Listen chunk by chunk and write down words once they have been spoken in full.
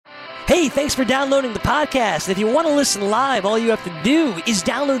Hey, thanks for downloading the podcast. If you want to listen live, all you have to do is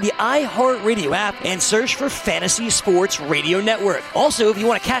download the iHeartRadio app and search for Fantasy Sports Radio Network. Also, if you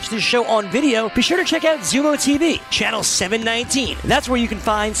want to catch this show on video, be sure to check out Zumo TV, channel 719. That's where you can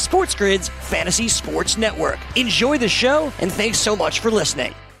find Sports Grid's Fantasy Sports Network. Enjoy the show, and thanks so much for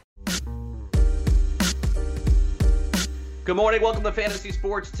listening. Good morning. Welcome to Fantasy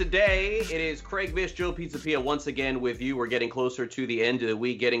Sports Today. It is Craig Mish, Joe Pizzapia once again with you. We're getting closer to the end of the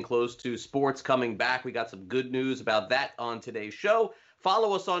week, getting close to sports coming back. We got some good news about that on today's show.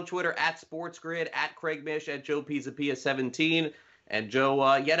 Follow us on Twitter at SportsGrid, at Craig Mish, at Joe Pizzapia 17. And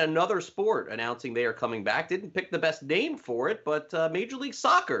Joe, yet another sport announcing they are coming back. Didn't pick the best name for it, but Major League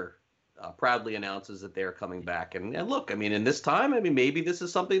Soccer proudly announces that they're coming back. And look, I mean, in this time, I mean, maybe this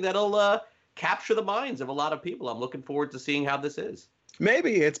is something that'll capture the minds of a lot of people. I'm looking forward to seeing how this is.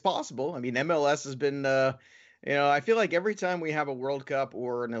 Maybe it's possible. I mean, MLS has been, I feel like every time we have a World Cup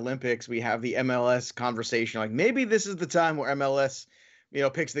or an Olympics, we have the MLS conversation. Like maybe this is the time where MLS,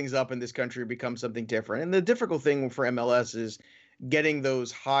 picks things up in this country, becomes something different. And the difficult thing for MLS is getting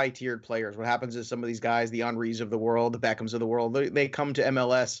those high-tiered players. What happens is some of these guys, the Henrys of the world, the Beckhams of the world, they come to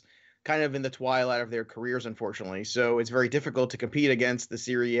MLS kind of in the twilight of their careers, unfortunately. So it's very difficult to compete against the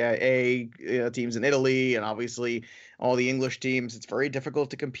Serie A teams in Italy and obviously all the English teams. It's very difficult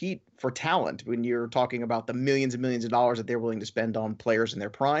to compete for talent when you're talking about the millions and millions of dollars that they're willing to spend on players in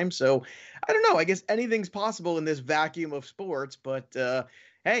their prime. So I don't know. I guess anything's possible in this vacuum of sports. But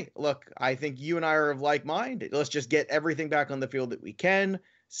hey, look, I think you and I are of like mind. Let's just get everything back on the field that we can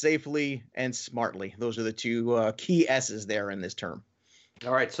safely and smartly. Those are the two key S's there in this term.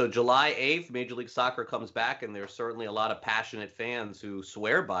 All right, so July 8th, Major League Soccer comes back, and there's certainly a lot of passionate fans who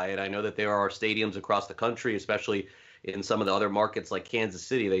swear by it. I know that there are stadiums across the country, especially in some of the other markets like Kansas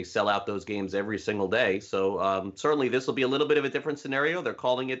City. They sell out those games every single day. So certainly this will be a little bit of a different scenario. They're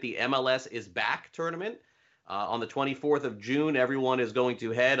calling it the MLS is Back tournament. On the 24th of June, everyone is going to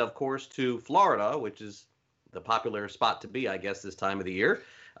head, of course, to Florida, which is the popular spot to be, I guess, this time of the year.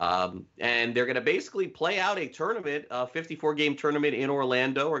 And they're going to basically play out a tournament, a 54-game tournament in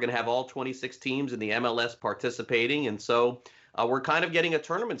Orlando. We're going to have all 26 teams in the MLS participating. And so we're kind of getting a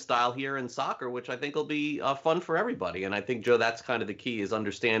tournament style here in soccer, which I think will be fun for everybody. And I think, Joe, that's kind of the key, is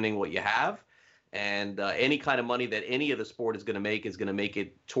understanding what you have. And any kind of money that any of the sport is going to make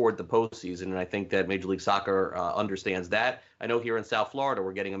it toward the postseason. And I think that Major League Soccer understands that. I know here in South Florida,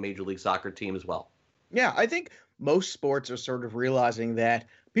 we're getting a Major League Soccer team as well. Yeah, I think most sports are sort of realizing that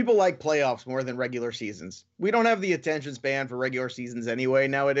people like playoffs more than regular seasons. We don't have the attention span for regular seasons anyway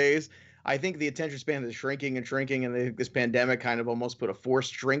nowadays. I think the attention span is shrinking, and this pandemic kind of almost put a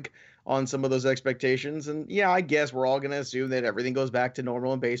forced shrink on some of those expectations. And yeah, I guess we're all going to assume that everything goes back to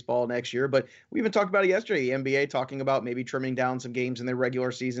normal in baseball next year. But we even talked about it yesterday, the NBA talking about maybe trimming down some games in their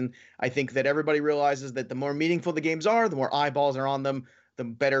regular season. I think that everybody realizes that the more meaningful the games are, the more eyeballs are on them, the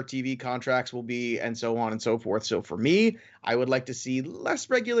better TV contracts will be, and so on and so forth. So for me, I would like to see less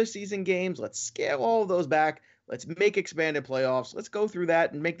regular season games. Let's scale all of those back. Let's make expanded playoffs. Let's go through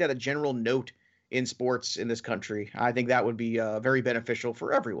that and make that a general note in sports in this country. I think that would be very beneficial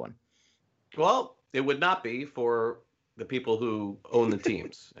for everyone. Well, it would not be for the people who own the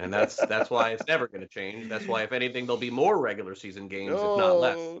teams. And that's why it's never going to change. That's why, if anything, there'll be more regular season games, if not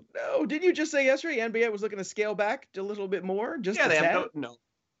less. No, didn't you just say yesterday NBA was looking to scale back a little bit more? They have no.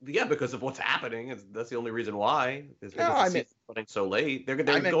 Yeah, because of what's happening. That's the only reason why. Is because the season's running so late. They're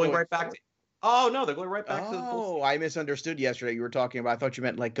going right back to. Oh no, they're going right back to the full season. I misunderstood yesterday. You were talking about. I thought you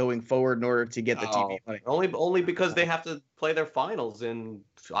meant like going forward in order to get the TV money. Only because they have to play their finals in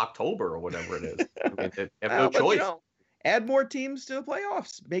October or whatever it is. I mean, they have no choice. Add more teams to the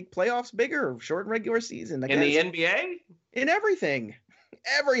playoffs. Make playoffs bigger. Shorten regular season. In the NBA? In everything.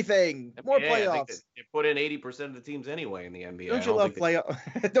 Everything. More playoffs. You put in 80% of the teams anyway in the NBA. Don't you love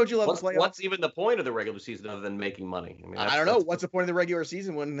playoffs? Don't you love the playoffs? What's even the point of the regular season other than making money? I mean, I don't know. What's the point of the regular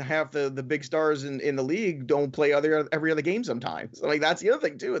season when half the big stars in the league don't play every other game sometimes? So, like, that's the other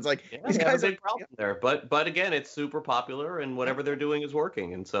thing too. It's like these guys have a big problem there. But again, it's super popular and whatever they're doing is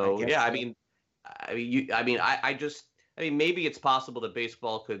working. And so maybe it's possible that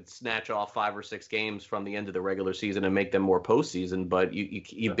baseball could snatch off 5 or 6 games from the end of the regular season and make them more postseason, but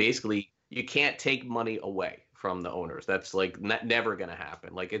you basically can't take money away from the owners. That's like never going to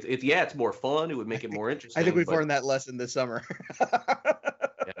happen. Like it's more fun. It would make it more interesting. I think we've learned that lesson this summer.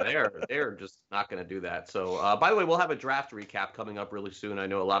 Yeah, they're just not going to do that. So, by the way, we'll have a draft recap coming up really soon. I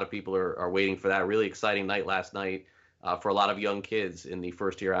know a lot of people are waiting for that. Really exciting night last night. For a lot of young kids in the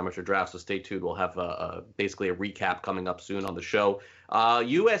first-year amateur draft, so stay tuned. We'll have basically a recap coming up soon on the show.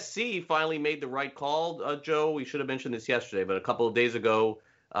 USC finally made the right call, Joe. We should have mentioned this yesterday, but a couple of days ago,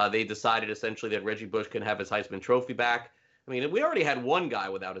 they decided essentially that Reggie Bush can have his Heisman Trophy back. I mean, we already had one guy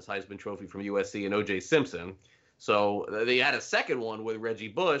without his Heisman Trophy from USC and O.J. Simpson. So they had a second one with Reggie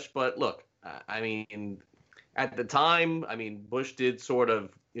Bush. But look, I mean, at the time, I mean, Bush did sort of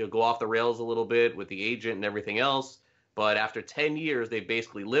go off the rails a little bit with the agent and everything else. But after 10 years, they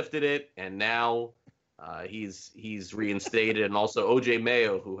basically lifted it, and now he's reinstated. And also O.J.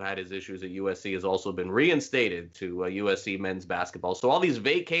 Mayo, who had his issues at USC, has also been reinstated to USC men's basketball. So all these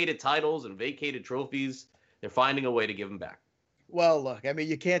vacated titles and vacated trophies, they're finding a way to give them back. Well, look, I mean,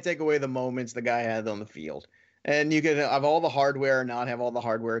 you can't take away the moments the guy had on the field. And you can have all the hardware or not have all the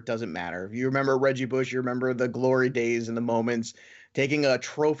hardware. It doesn't matter. If you remember Reggie Bush, you remember the glory days and the moments. Taking a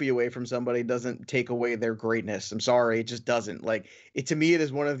trophy away from somebody doesn't take away their greatness. I'm sorry, it just doesn't. Like, to me, it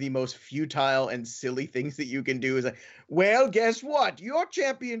is one of the most futile and silly things that you can do. Is like, well, guess what? Your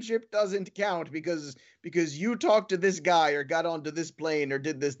championship doesn't count because you talked to this guy or got onto this plane or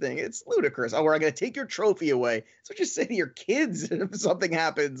did this thing. It's ludicrous. Oh, we're going to take your trophy away. So just say to your kids if something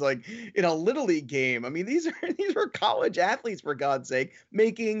happens, like in a Little League game. I mean, these are college athletes, for God's sake,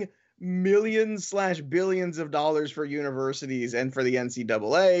 making millions/billions of dollars for universities and for the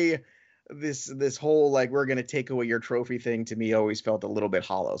NCAA. This whole, like, we're going to take away your trophy thing, to me always felt a little bit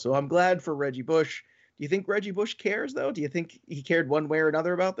hollow. So I'm glad for Reggie Bush. Do you think Reggie Bush cares, though? Do you think he cared one way or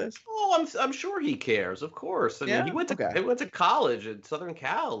another about this? Oh, I'm sure he cares, of course. I mean, he went to college at Southern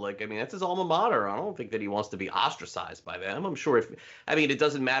Cal. Like, I mean, that's his alma mater. I don't think that he wants to be ostracized by them. I'm sure it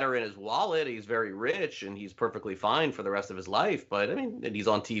doesn't matter in his wallet. He's very rich and he's perfectly fine for the rest of his life. But I mean, and he's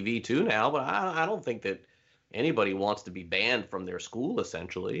on TV too now. But I don't think that anybody wants to be banned from their school,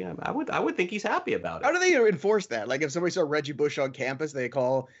 essentially. I would think he's happy about it. How do they enforce that? Like, if somebody saw Reggie Bush on campus, they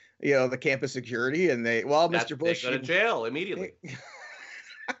call the campus security and Mr. Bush, they go to jail immediately.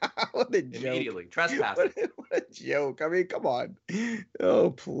 What a joke. Immediately. Trespassing. What a joke. I mean, come on.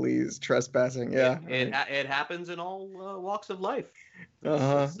 Oh, please. Trespassing. Yeah. It happens in all walks of life.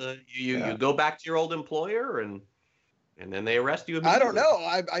 Uh-huh. You go back to your old employer and then they arrest you immediately. I don't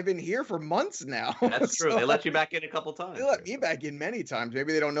know. I've been here for months now. That's true. They let you back in a couple times. They let me back in many times.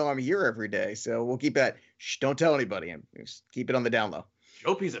 Maybe they don't know I'm here every day. So we'll keep that. Shh, don't tell anybody. And just keep it on the down low.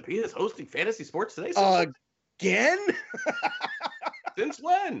 Joe Pisapia is hosting Fantasy Sports Today. Again? Since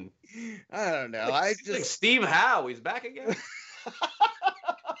when? I don't know. Like Steve Howe. He's back again.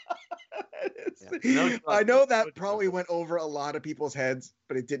 I know that probably went over a lot of people's heads,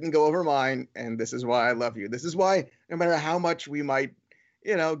 but it didn't go over mine. And this is why I love you. This is why, no matter how much we might,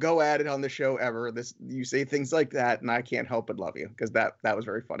 go at it on the show ever, you say things like that, and I can't help but love you, because that was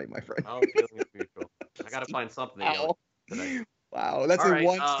very funny, my friend. Oh, I got to find something else today. Wow, that's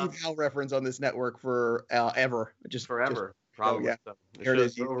one Steve Howe reference on this network for ever. Just forever. Probably. Yeah. So. Here it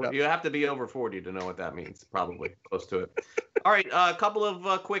is. You have to be over 40 to know what that means. Probably close to it. All right, a couple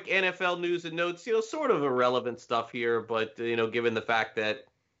of quick NFL news and notes. Sort of irrelevant stuff here, but given the fact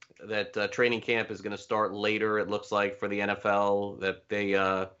that training camp is going to start later, it looks like, for the NFL, that they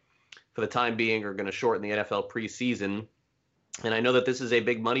for the time being are going to shorten the NFL preseason. And I know that this is a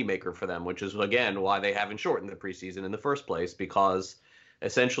big moneymaker for them, which is, again, why they haven't shortened the preseason in the first place, because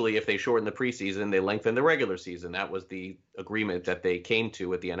essentially if they shorten the preseason, they lengthen the regular season. That was the agreement that they came to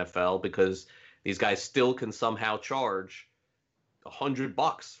with the NFL, because these guys still can somehow charge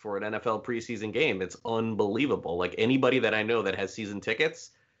 $100 for an NFL preseason game. It's unbelievable. Like, anybody that I know that has season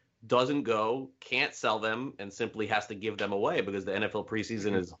tickets doesn't go, can't sell them, and simply has to give them away because the NFL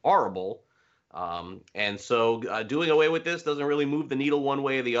preseason is horrible. And so doing away with this doesn't really move the needle one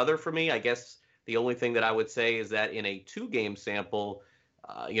way or the other for me. I guess the only thing that I would say is that in a 2-game sample,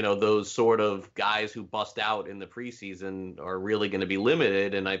 those sort of guys who bust out in the preseason are really going to be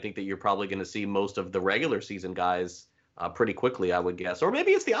limited. And I think that you're probably going to see most of the regular season guys pretty quickly, I would guess. Or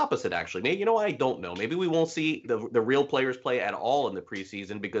maybe it's the opposite, actually. Maybe, I don't know. Maybe we won't see the real players play at all in the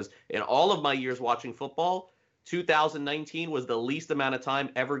preseason, because in all of my years watching football, 2019 was the least amount of time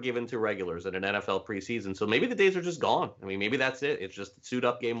ever given to regulars in an NFL preseason. So maybe the days are just gone. I mean, maybe that's it. It's just suit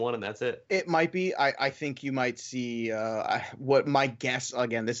up game one and that's it. It might be. I think you might see what my guess,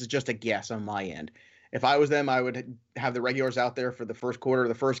 again, this is just a guess on my end. If I was them, I would have the regulars out there for the first quarter of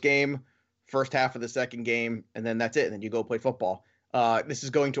the first game, first half of the second game, and then that's it. And then you go play football. This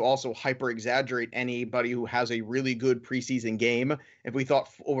is going to also hyper-exaggerate anybody who has a really good preseason game. If we thought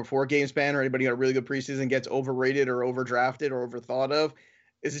over 4-game span, or anybody who had a really good preseason gets overrated or overdrafted or overthought of,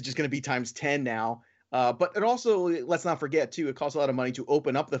 this is just going to be times 10 now. But it also, let's not forget, too, it costs a lot of money to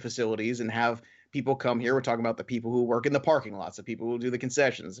open up the facilities and have people come here. We're talking about the people who work in the parking lots, the people who do the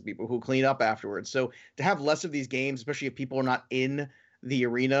concessions, the people who clean up afterwards. So to have less of these games, especially if people are not in the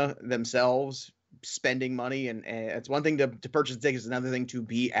arena themselves, spending money, and it's one thing to purchase tickets, another thing to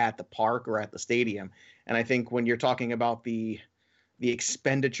be at the park or at the stadium. And I think when you're talking about the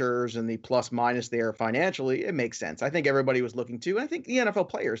expenditures and the plus minus there financially, it makes sense. I think everybody was looking to, and I think the NFL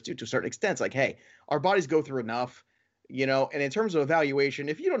players too, to a certain extent. It's like, hey, our bodies go through enough, and in terms of evaluation,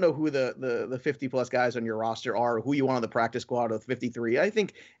 if you don't know who the 50 plus guys on your roster are, who you want on the practice squad of 53, I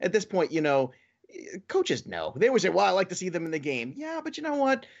think at this point, coaches know. They always say, well, I like to see them in the game. Yeah, but you know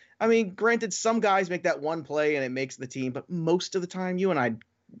what? I mean, granted, some guys make that one play and it makes the team, but most of the time, you and I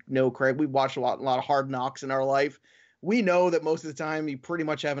know, Craig, we've watched a lot of Hard Knocks in our life. We know that most of the time you pretty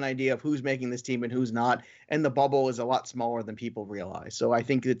much have an idea of who's making this team and who's not, and the bubble is a lot smaller than people realize. So I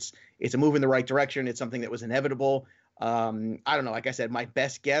think it's a move in the right direction. It's something that was inevitable. I don't know. Like I said, my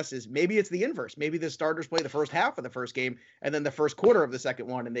best guess is maybe it's the inverse. Maybe the starters play the first half of the first game and then the first quarter of the second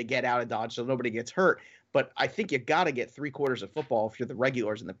one, and they get out of Dodge so nobody gets hurt. But I think you got to get 3/4 of football if you're the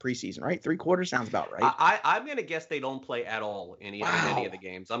regulars in the preseason, right? 3/4 sounds about right. I'm going to guess they don't play at all in any of the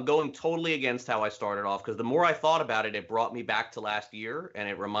games. I'm going totally against how I started off, because the more I thought about it, it brought me back to last year, and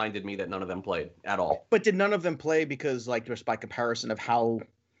it reminded me that none of them played at all. But did none of them play because, like, just by comparison of how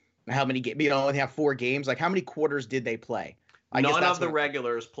many games, they have 4 games, like how many quarters did they play? None of the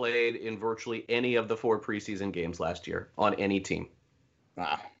regulars played in virtually any of the 4 preseason games last year on any team.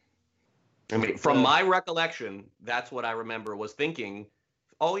 Wow. I mean, from my recollection, that's what I remember, was thinking,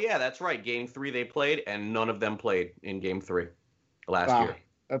 oh, yeah, that's right. Game 3 they played, and none of them played in Game 3 last year.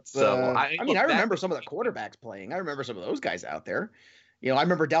 That's I remember some of the quarterbacks playing. I remember some of those guys out there. I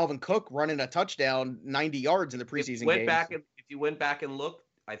remember Dalvin Cook running a touchdown 90 yards in the preseason game. If you went back and looked,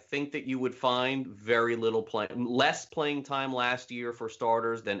 I think that you would find very little less playing time last year for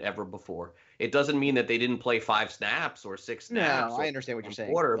starters than ever before. It doesn't mean that they didn't play 5 snaps or 6 snaps. No, I understand what you're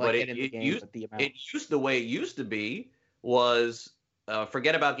saying. But the way it used to be was,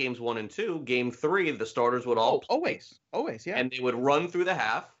 forget about games 1 and 2. Game 3, the starters would all play, always, yeah. and they would run through the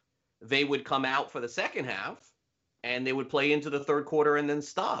half. They would come out for the second half, and they would play into the third quarter and then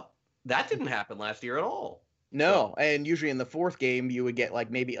stop. That didn't happen last year at all. No, and usually in the fourth game you would get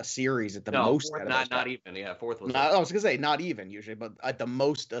like maybe a series at the most. Fourth, not even. Yeah, fourth was. I was gonna say not even usually, but at the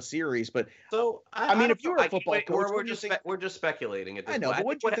most a series. But so I mean, if you were a football coach, we're just speculating at this point. I know, but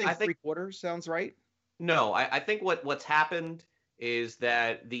what do you think? I think 3/4 sounds right. No, I think what's happened is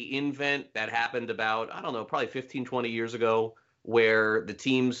that the invent that happened about, I don't know, probably 15, 20 years ago, where the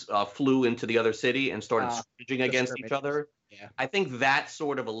teams flew into the other city and started scrimmaging against each other. Yeah. I think that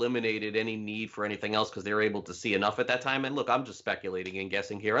sort of eliminated any need for anything else, because they were able to see enough at that time. And look, I'm just speculating and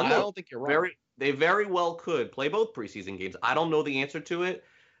guessing here. And I don't think you're wrong. They very well could play both preseason games. I don't know the answer to it,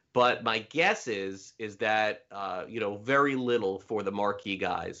 but my guess is that very little for the marquee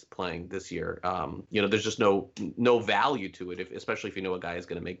guys playing this year. There's just no value to it, especially if you know a guy is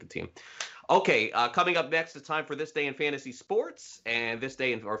going to make the team. Okay, coming up next, it's time for This Day in Fantasy Sports. And this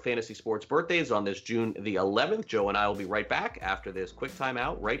day in our fantasy sports birthdays on this June the 11th. Joe and I will be right back after this quick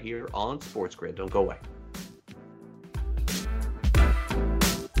timeout right here on Sports Grid. Don't go away.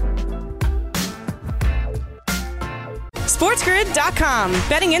 SportsGrid.com.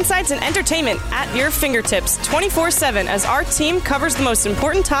 Betting insights and entertainment at your fingertips 24/7 as our team covers the most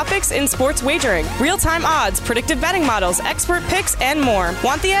important topics in sports wagering. Real-time odds, predictive betting models, expert picks, and more.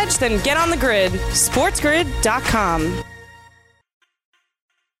 Want the edge? Then get on the grid. SportsGrid.com.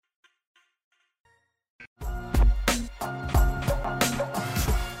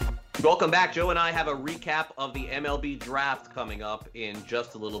 Welcome back. Joe and I have a recap of the MLB draft coming up in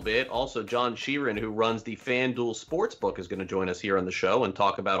just a little bit. Also, John Sheeran, who runs the FanDuel Sportsbook, is going to join us here on the show and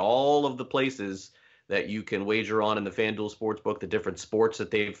talk about all of the places that you can wager on in the FanDuel Sportsbook, the different sports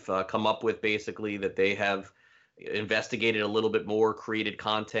that they've come up with, basically, that they have investigated a little bit more, created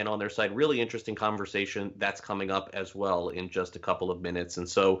content on their site. Really interesting conversation. That's coming up as well in just a couple of minutes. And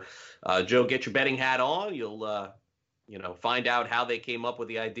so, Joe, get your betting hat on. You'll find out how they came up with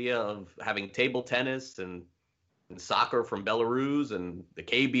the idea of having table tennis and soccer from Belarus and the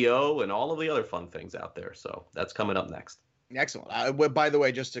KBO and all of the other fun things out there. So that's coming up next. Excellent. By the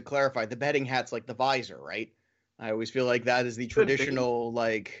way, just to clarify, the betting hat's like the visor, right? I always feel like that is the traditional,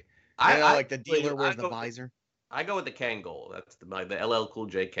 like the dealer wears the visor. I go with the Kangol. That's the LL Cool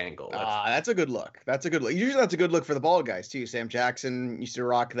J Kangol. That's a good look. Usually that's a good look for the ball guys too. Sam Jackson used to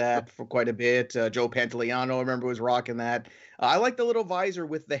rock that for quite a bit. Joe Pantoliano, I remember, was rocking that. I like the little visor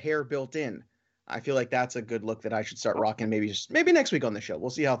with the hair built in. I feel like that's a good look that I should start rocking maybe next week on the show. We'll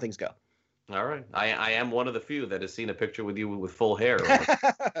see how things go. All right. I am one of the few that has seen a picture with you with full hair.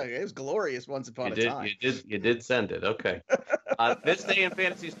 It was glorious once upon a time. You did send it. Okay. This day in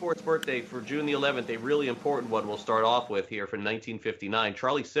fantasy sports birthday for June the 11th, a really important one we'll start off with here from 1959.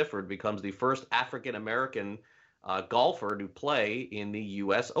 Charlie Sifford becomes the first African-American golfer to play in the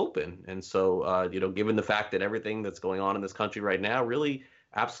U.S. Open. And so, given the fact that everything that's going on in this country right now, really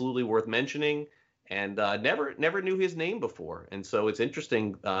absolutely worth mentioning. And never knew his name before. And so it's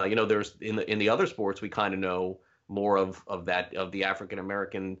interesting, there's in the other sports, we kind of know more of the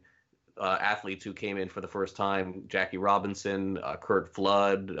African-American athletes who came in for the first time. Jackie Robinson, Kurt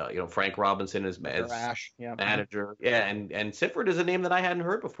Flood, Frank Robinson as manager. Yeah, and Sifford is a name that I hadn't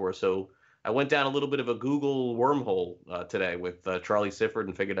heard before. So I went down a little bit of a Google wormhole today with Charlie Sifford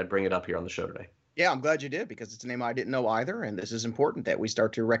and figured I'd bring it up here on the show today. Yeah, I'm glad you did, because it's a name I didn't know either. And this is important that we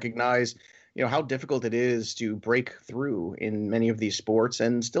start to recognize, how difficult it is to break through in many of these sports,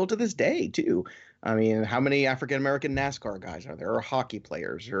 and still to this day, too. I mean, how many African-American NASCAR guys are there, or hockey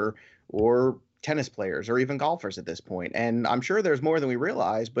players, or tennis players, or even golfers at this point? And I'm sure there's more than we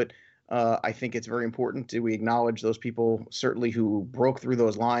realize, but I think it's very important that we acknowledge those people, certainly, who broke through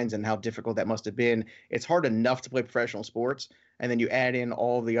those lines and how difficult that must have been. It's hard enough to play professional sports, and then you add in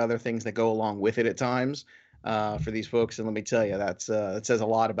all the other things that go along with it at times for these folks. And let me tell you, that says a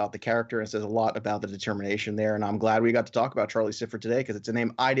lot about the character, and says a lot about the determination there. And I'm glad we got to talk about Charlie Sifford today, because it's a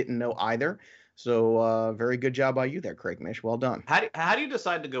name I didn't know either. So very good job by you there, Craig Mish. Well done. How do you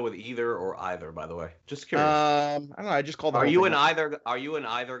decide to go with either or either, by the way? Just curious. I don't know. I just called. Are you an either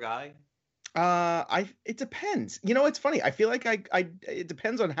guy? It depends. It's funny. I feel like it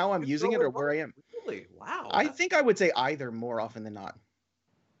depends on how I'm using it or where I am. Really? Wow. I think I would say either more often than not.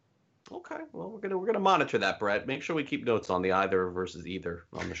 Okay. Well, we're gonna monitor that, Brett. Make sure we keep notes on the either versus either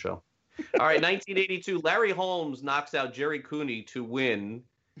on the show. All right. 1982. Larry Holmes knocks out Jerry Cooney to win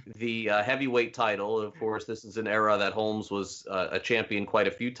the heavyweight title. Of course, this is an era that Holmes was a champion quite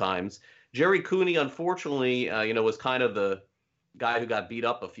a few times. Jerry Cooney, unfortunately, was kind of the guy who got beat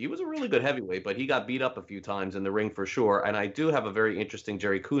up he was a really good heavyweight, but he got beat up a few times in the ring for sure. And I do have a very interesting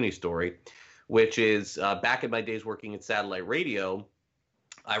Jerry Cooney story, which is back in my days working at satellite radio.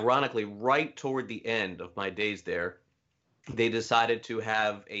 Ironically, right toward the end of my days there, they decided to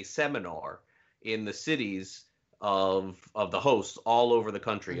have a seminar in the cities of the hosts all over the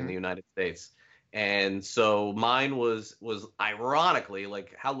country in the United States. And so mine was ironically,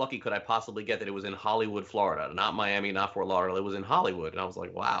 like, how lucky could I possibly get that it was in Hollywood, Florida, not Miami, not Fort Lauderdale. It was in Hollywood. And I was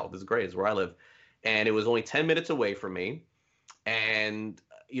like, wow, this is great. It's where I live. And it was only 10 minutes away from me. And,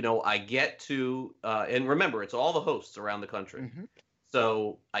 I get to, and remember, it's all the hosts around the country. Mm-hmm.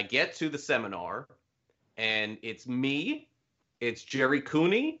 So I get to the seminar, and it's me, it's Jerry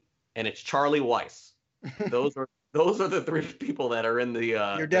Cooney, and it's Charlie Weiss. Those are the three people that are in the.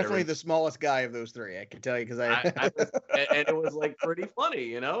 You're definitely the smallest guy of those three, I can tell you, because and it was like pretty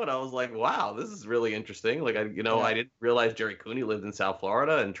funny, and I was like, wow, this is really interesting. Like I didn't realize Jerry Cooney lived in South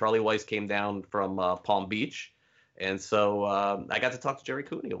Florida, and Charlie Weiss came down from Palm Beach, and so I got to talk to Jerry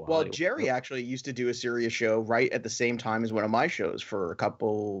Cooney a while. Well, Jerry actually used to do a Sirius show right at the same time as one of my shows for a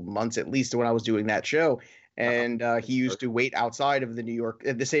couple months at least when I was doing that show. And he used to wait outside of the New York,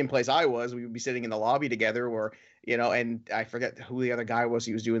 at the same place I was. We would be sitting in the lobby together, or, and I forget who the other guy was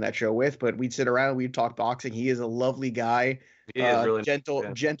he was doing that show with, but we'd sit around and we'd talk boxing. He is a lovely guy. He is really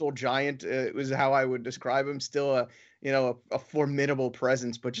gentle giant was how I would describe him. Still a formidable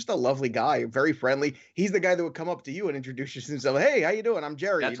presence, but just a lovely guy, very friendly. He's the guy that would come up to you and introduce himself. Hey, how you doing? I'm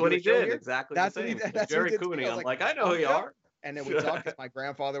Jerry. That's what he did. Exactly. That's the same. That's Jerry Cooney. I'm like, I know who you are. And then we talked. My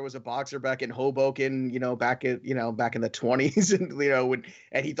grandfather was a boxer back in Hoboken, back in the 20s, and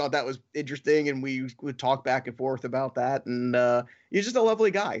and he thought that was interesting, and we would talk back and forth about that. And he's just a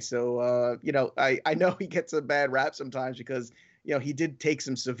lovely guy. So I know he gets a bad rap sometimes because he did take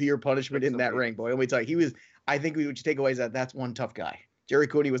some severe punishment in that ring. Boy, let me tell you, I think we would take away is that's one tough guy. Jerry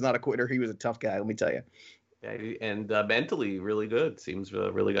Cooney was not a quitter. He was a tough guy. Let me tell you. Yeah, and mentally really good. Seems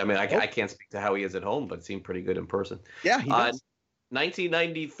really good. I mean, I can't speak to how he is at home, but it seemed pretty good in person. Yeah, he does.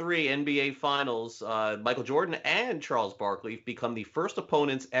 1993 NBA Finals, Michael Jordan and Charles Barkley become the first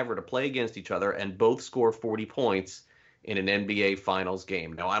opponents ever to play against each other and both score 40 points in an NBA Finals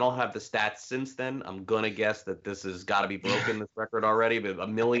game. Now, I don't have the stats since then. I'm going to guess that this has got to be broken, this record already, but a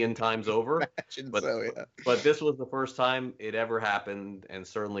million times over. But this was the first time it ever happened, and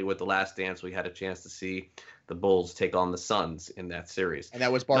certainly with The Last Dance, we had a chance to see the Bulls take on the Suns in that series. And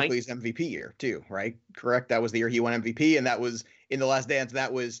that was Barkley's MVP year, too, right? Correct? That was the year he won MVP, and that was, in The Last Dance,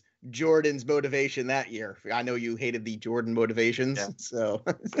 that was Jordan's motivation that year. I know you hated the Jordan motivations, so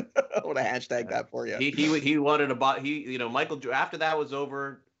I want to hashtag that for you. He wanted to Michael, after that was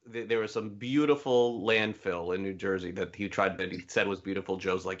over, there was some beautiful landfill in New Jersey that he said was beautiful.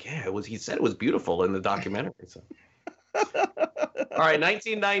 Joe's like, yeah, he said it was beautiful in the documentary. So All right,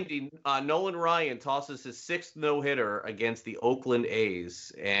 1990, Nolan Ryan tosses his 6th no-hitter against the Oakland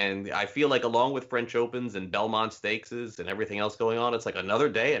A's. And I feel like along with French Opens and Belmont Stakes and everything else going on, it's like another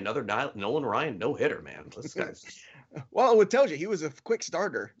day, another night, Nolan Ryan no-hitter, man. This guy's... Well, it tells you he was a quick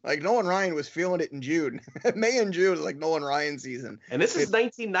starter. Like Nolan Ryan was feeling it in June. May and June was like Nolan Ryan season. And this is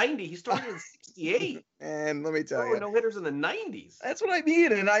 1990. He started in 68. And let me tell you, no hitters in the 90s. That's what I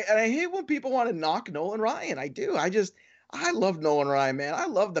mean. And I hate when people want to knock Nolan Ryan. I do. I love Nolan Ryan, man. I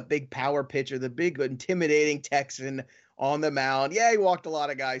love the big power pitcher, the big intimidating Texan on the mound. Yeah, he walked a lot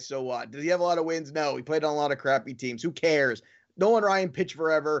of guys. So what? Did he have a lot of wins? No. He played on a lot of crappy teams. Who cares? Nolan Ryan pitched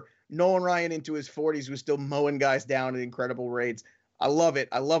forever. Nolan Ryan into his 40s was still mowing guys down at incredible rates. I love it.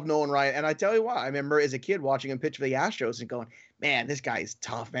 I love Nolan Ryan. And I tell you why. I remember as a kid watching him pitch for the Astros and going, man, this guy is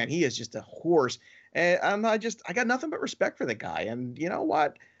tough, man. He is just a horse. And I got nothing but respect for the guy. And you know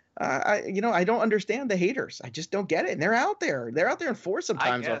what? I don't understand the haters. I just don't get it. And they're out there. They're out there in force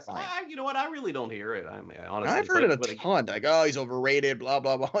sometimes. You know what? I really don't hear it. I mean, honestly, I've heard it a ton. Like, oh, he's overrated, blah,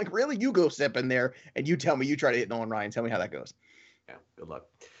 blah, blah. Like, really? You go step in there and you tell me you try to hit Nolan Ryan. Tell me how that goes. Yeah, good luck.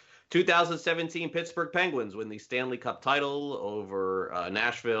 2017 Pittsburgh Penguins win the Stanley Cup title over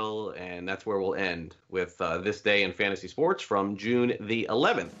Nashville, and that's where we'll end with this day in fantasy sports from June the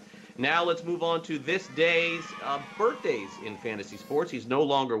 11th. Now let's move on to this day's birthdays in fantasy sports. He's no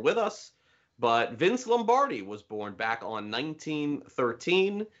longer with us, but Vince Lombardi was born back on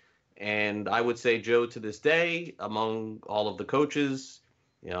 1913, and I would say, Joe, to this day, among all of the coaches,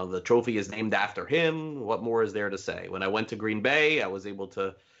 the trophy is named after him. What more is there to say? When I went to Green Bay, I was able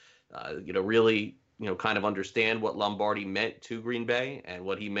to really, kind of understand what Lombardi meant to Green Bay and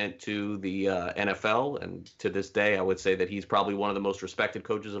what he meant to the NFL. And to this day, I would say that he's probably one of the most respected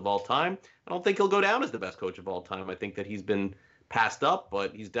coaches of all time. I don't think he'll go down as the best coach of all time. I think that he's been passed up,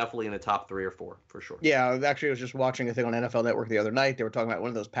 but he's definitely in the top 3 or 4 for sure. Yeah, actually, I was just watching a thing on NFL Network the other night. They were talking about one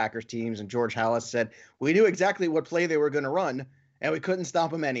of those Packers teams, and George Halas said, we knew exactly what play they were going to run, and we couldn't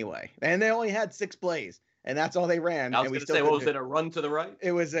stop them anyway. And they only had 6 plays. And that's all they ran. I was going to say, what was it, a run to the right?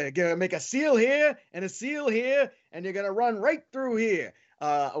 It was going to make a seal here and a seal here, and you're going to run right through here.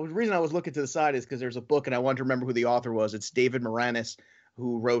 The reason I was looking to the side is because there's a book, and I wanted to remember who the author was. It's David Moranis,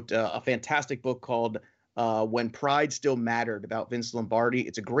 who wrote a fantastic book called When Pride Still Mattered about Vince Lombardi.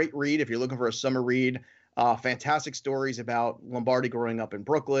 It's a great read if you're looking for a summer read. Fantastic stories about Lombardi growing up in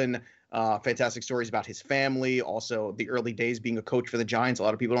Brooklyn. Fantastic stories about his family, also the early days being a coach for the Giants. A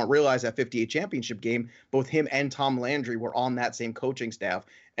lot of people don't realize that 58 championship game, both him and Tom Landry were on that same coaching staff.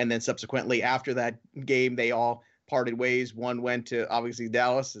 And then subsequently after that game, they all parted ways. One went to obviously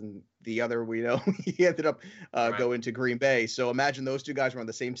Dallas, and the other, he ended up going to Green Bay. So imagine those two guys were on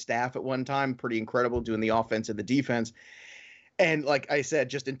the same staff at one time. Pretty incredible, doing the offense and the defense. And like I said,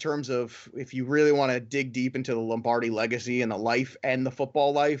 just in terms of if you really want to dig deep into the Lombardi legacy and the life and the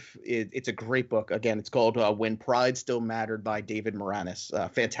football life, it's a great book. Again, it's called When Pride Still Mattered by David Moranis.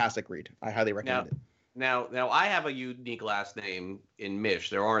 Fantastic read. I highly recommend it. Now, I have a unique last name in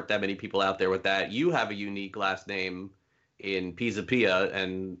Mish. There aren't that many people out there with that. You have a unique last name in Pizzapia,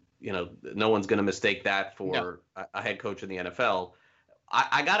 and no one's going to mistake that for a head coach in the NFL.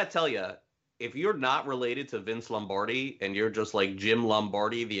 I got to tell you, if you're not related to Vince Lombardi and you're just like Jim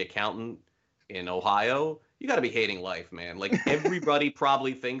Lombardi, the accountant in Ohio, you got to be hating life, man. Like everybody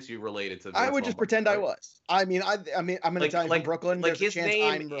probably thinks you're related to Vince I would just pretend I was. I mean, I'm an Italian from Brooklyn. Like There's his a chance name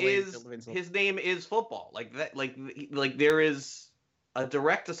I'm related to Vince Lombardi. his name is football. Like that. Like there is a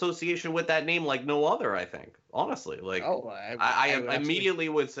direct association with that name like no other. I think honestly, like I immediately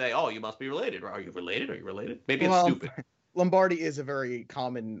would say, oh, you must be related. Are you related? Are you related? Maybe it's stupid. Lombardi is a very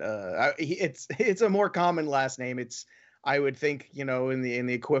common. It's a more common last name. It's I would think in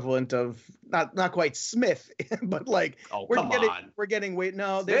the equivalent of not quite Smith, but like we're getting weight.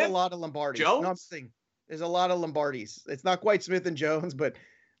 No, Smith? There's a lot of Lombardis. Jones? No, I'm saying there's a lot of Lombardis. It's not quite Smith and Jones, but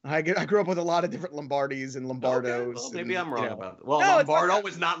I grew up with a lot of different Lombardis and Lombardos. Okay. Well, maybe I'm wrong about that. Well, no, Lombardo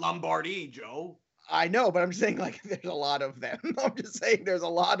is not Lombardi, Joe. I know, but I'm saying like there's a lot of them. I'm just saying there's a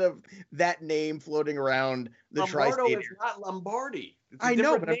lot of that name floating around the tri-state. Lombardo is not Lombardi. I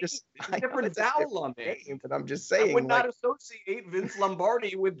know, but it's a different vowel on it. Name, but I'm just saying. I would not associate Vince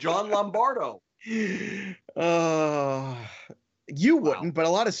Lombardi with John Lombardo. You wouldn't, but a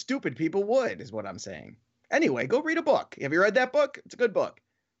lot of stupid people would, is what I'm saying. Anyway, go read a book. Have you read that book? It's a good book.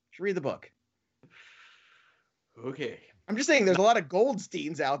 You should read the book. Okay. I'm just saying there's a lot of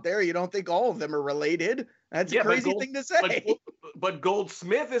Goldsteins out there. You don't think all of them are related. That's a crazy thing to say. But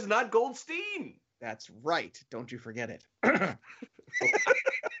Goldsmith is not Goldstein. That's right. Don't you forget it. All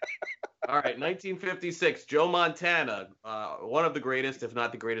right, 1956, Joe Montana, one of the greatest, if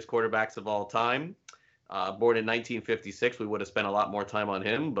not the greatest quarterbacks of all time. Born in 1956, we would have spent a lot more time on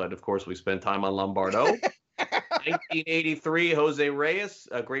him, but of course we spent time on Lombardo. 1983, Jose Reyes,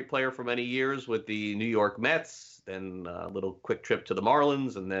 a great player for many years with the New York Mets, then a little quick trip to the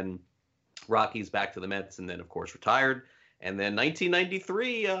Marlins, and then Rockies back to the Mets, and then, of course, retired. And then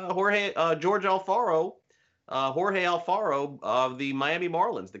 1993, Jorge Alfaro of the Miami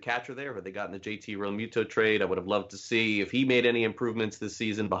Marlins, the catcher there, who they got in the JT Realmuto trade. I would have loved to see if he made any improvements this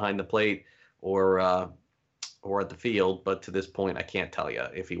season behind the plate or at the field, but to this point, I can't tell you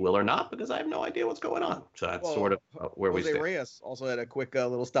if he will or not because I have no idea what's going on. So that's sort of where we stand. Jose Reyes also had a quick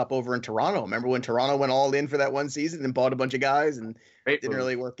little stopover in Toronto. Remember when Toronto went all in for that one season and bought a bunch of guys and didn't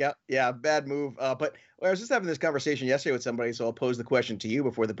really work out? Yeah, bad move. But I was just having this conversation yesterday with somebody, so I'll pose the question to you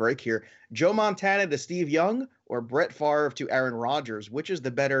before the break here. Joe Montana to Steve Young or Brett Favre to Aaron Rodgers? Which is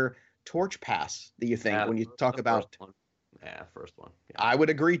the better torch pass, do you think, when you talk about... Yeah, first one. Yeah. I would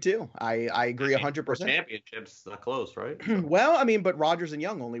agree too. I agree 100%. Championships, not close, right? Well, I mean, but Rodgers and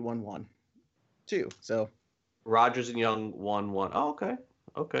Young only won one, too. So Rodgers and Young won one. Oh,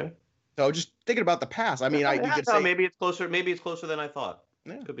 okay. So just thinking about the pass, I mean, you could say maybe it's closer. Maybe it's closer than I thought.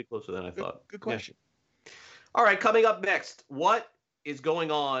 Yeah. Could be closer than I thought. Good question. Yeah. All right, coming up next, what is going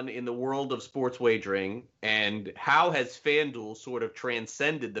on in the world of sports wagering, and how has FanDuel sort of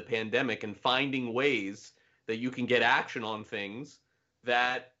transcended the pandemic and finding ways that you can get action on things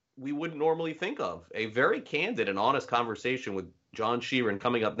that we wouldn't normally think of? A very candid and honest conversation with John Sheeran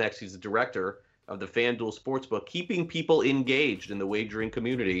coming up next. He's the director of the FanDuel Sportsbook, keeping people engaged in the wagering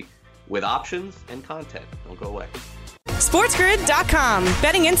community with options and content. Don't go away. SportsGrid.com.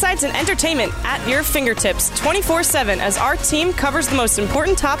 Betting insights and entertainment at your fingertips 24/7 as our team covers the most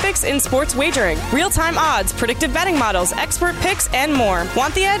important topics in sports wagering. Real-time odds, predictive betting models, expert picks, and more.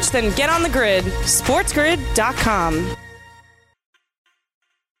 Want the edge? Then get on the grid. SportsGrid.com.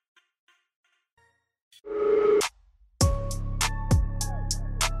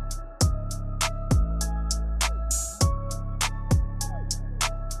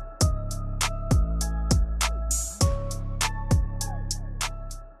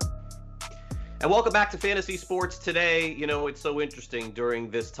 And welcome back to Fantasy Sports Today. You know, it's so interesting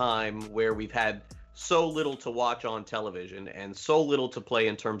during this time where we've had so little to watch on television and so little to play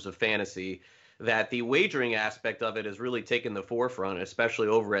in terms of fantasy that the wagering aspect of it has really taken the forefront, especially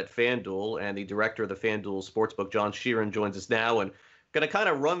over at FanDuel. And the director of the FanDuel Sportsbook, John Sheeran, joins us now and going to kind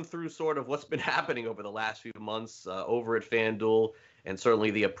of run through sort of what's been happening over the last few months over at FanDuel, and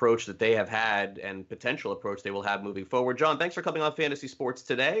certainly the approach that they have had and potential approach they will have moving forward. John, thanks for coming on Fantasy Sports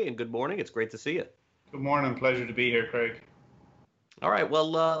Today, and good morning. It's great to see you. Good morning. Pleasure to be here, Craig. All right. Well,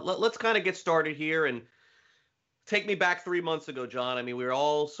 let's kind of get started here and take me back 3 months ago, John. I mean, we were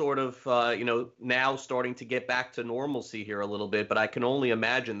all sort of, now starting to get back to normalcy here a little bit, but I can only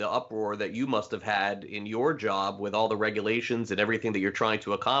imagine the uproar that you must have had in your job with all the regulations and everything that you're trying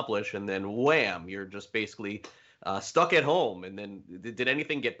to accomplish. And then wham, you're just basically stuck at home. And then did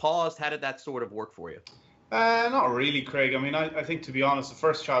anything get paused? How did that sort of work for you? Not really, Craig. I mean, I think, to be honest, the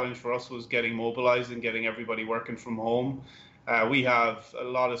first challenge for us was getting mobilized and getting everybody working from home. We have a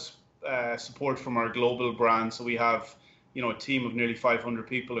lot of support from our global brand. So we have, a team of nearly 500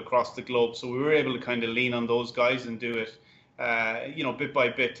 people across the globe. So we were able to kind of lean on those guys and do it, bit by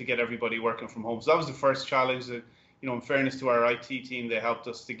bit to get everybody working from home. So that was the first challenge that, in fairness to our IT team, they helped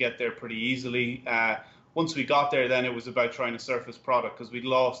us to get there pretty easily. Once we got there, then it was about trying to surface product because we'd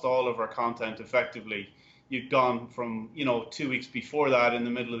lost all of our content effectively. You'd gone from, 2 weeks before that in the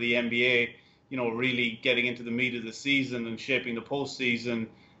middle of the NBA, really getting into the meat of the season and shaping the postseason.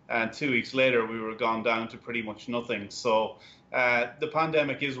 And 2 weeks later, we were gone down to pretty much nothing. So the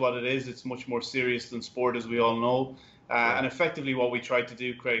pandemic is what it is. It's much more serious than sport, as we all know. And effectively what we tried to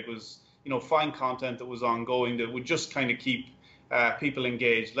do, Craig, was, find content that was ongoing that would just kind of keep people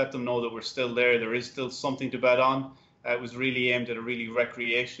engaged, let them know that we're still there. There is still something to bet on. It was really aimed at a really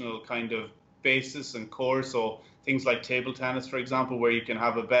recreational kind of basis and core. So things like table tennis, for example, where you can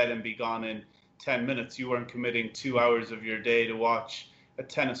have a bet and be gone in 10 minutes. You weren't committing 2 hours of your day to watch a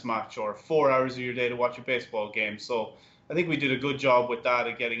tennis match or 4 hours of your day to watch a baseball game. So I think we did a good job with that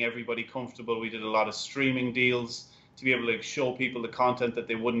at getting everybody comfortable. We did a lot of streaming deals to be able to show people the content that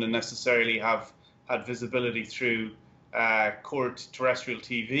they wouldn't necessarily have had visibility through core terrestrial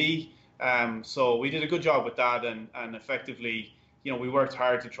TV. So we did a good job with that, and effectively, we worked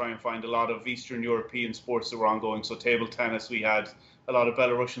hard to try and find a lot of Eastern European sports that were ongoing. So table tennis, we had a lot of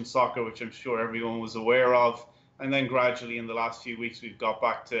Belarusian soccer, which I'm sure everyone was aware of. And then gradually in the last few weeks, we've got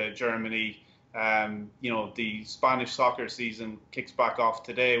back to Germany. The Spanish soccer season kicks back off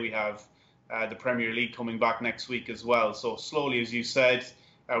today. We have the Premier League coming back next week as well. So slowly, as you said,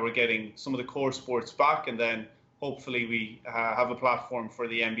 We're getting some of the core sports back, and then hopefully we have a platform for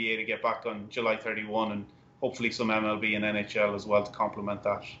the NBA to get back on July 31, and hopefully some MLB and NHL as well to complement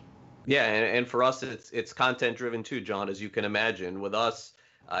that. Yeah, and for us, it's content driven too, John, as you can imagine. With us,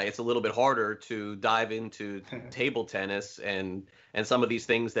 it's a little bit harder to dive into table tennis and some of these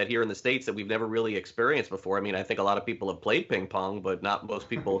things that here in the States that we've never really experienced before. I mean, I think a lot of people have played ping pong, but not most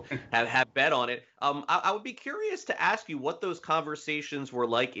people have bet on it. I would be curious to ask you what those conversations were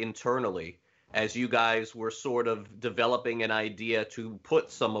like internally as you guys were sort of developing an idea to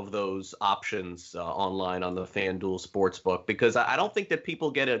put some of those options online on the FanDuel Sportsbook, because I don't think that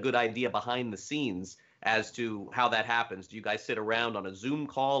people get a good idea behind the scenes as to how that happens. Do you guys sit around on a Zoom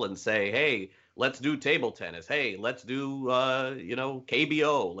call and say, hey, let's do table tennis. Hey, let's do,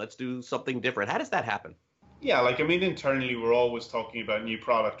 KBO. Let's do something different. How does that happen? Yeah, internally we're always talking about new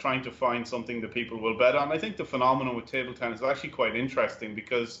product, trying to find something that people will bet on. I think the phenomenon with table tennis is actually quite interesting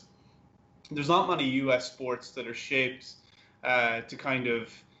because there's not many US sports that are shaped to kind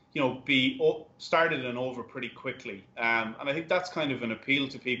of, be started and over pretty quickly. And I think that's kind of an appeal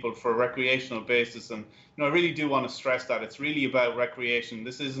to people for a recreational basis. And, I really do want to stress that it's really about recreation.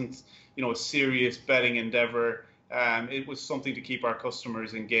 This isn't, a serious betting endeavor. It was something to keep our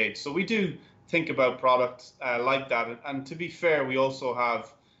customers engaged. So we do think about products like that. And to be fair, we also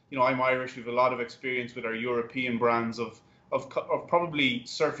have, I'm Irish, we have a lot of experience with our European brands of probably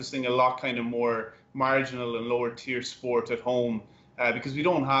surfacing a lot kind of more marginal and lower tier sport at home because we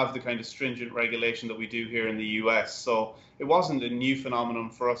don't have the kind of stringent regulation that we do here in the US. So it wasn't a new phenomenon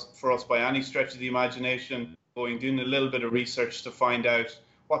for us by any stretch of the imagination. Doing a little bit of research to find out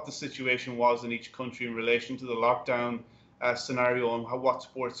what the situation was in each country in relation to the lockdown scenario and what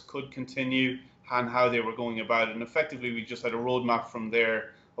sports could continue and how they were going about it. And effectively, we just had a roadmap from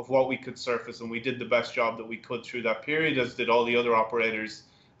there of what we could surface, and we did the best job that we could through that period, as did all the other operators.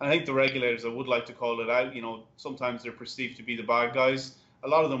 And I think the regulators, I would like to call it out, sometimes they're perceived to be the bad guys. A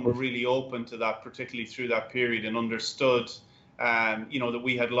lot of them were really open to that, particularly through that period, and understood, that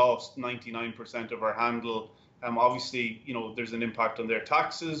we had lost 99% of our handle. Obviously, there's an impact on their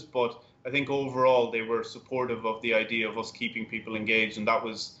taxes, but I think overall they were supportive of the idea of us keeping people engaged, and that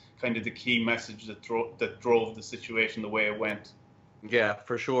was kind of the key message that drove the situation the way it went. Yeah,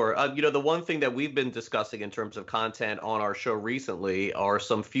 for sure. The one thing that we've been discussing in terms of content on our show recently are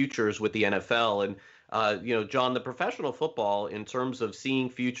some futures with the NFL. And, John, the professional football, in terms of seeing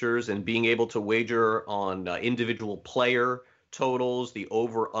futures and being able to wager on individual player totals, the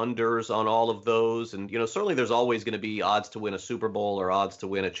over-unders on all of those. And, certainly there's always going to be odds to win a Super Bowl or odds to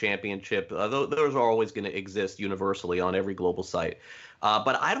win a championship. Those are always going to exist universally on every global site.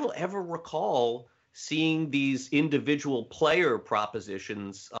 But I don't ever recall seeing these individual player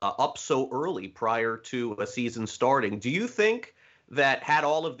propositions up so early prior to a season starting. Do you think that had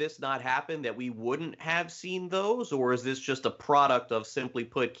all of this not happened that we wouldn't have seen those, or is this just a product of, simply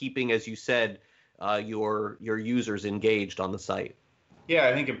put, keeping, as you said, your users engaged on the site? Yeah,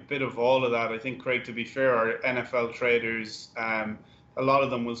 I think a bit of all of that. I think, Craig, to be fair, our NFL traders, a lot of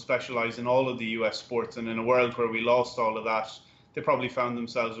them will specialize in all of the US sports, and in a world where we lost all of that, they probably found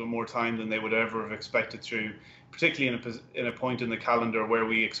themselves with more time than they would ever have expected to, particularly in a point in the calendar where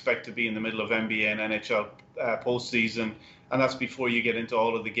we expect to be in the middle of NBA and NHL postseason, and that's before you get into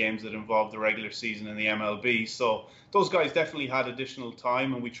all of the games that involve the regular season in the MLB. So those guys definitely had additional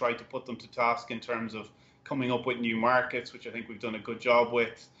time, and we tried to put them to task in terms of coming up with new markets, which I think we've done a good job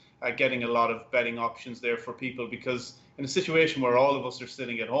with, getting a lot of betting options there for people, because in a situation where all of us are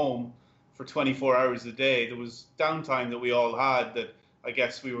sitting at home for 24 hours a day, there was downtime that we all had that I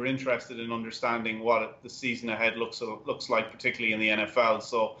guess we were interested in understanding what the season ahead looks like, particularly in the NFL.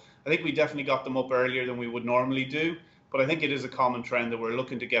 So I think we definitely got them up earlier than we would normally do. But I think it is a common trend that we're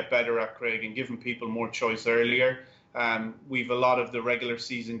looking to get better at, Craig, and giving people more choice earlier. We've a lot of the regular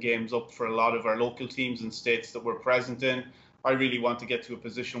season games up for a lot of our local teams and states that we're present in. I really want to get to a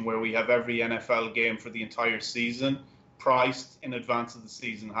position where we have every NFL game for the entire season priced in advance of the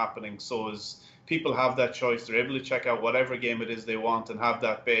season happening. So as people have that choice, they're able to check out whatever game it is they want and have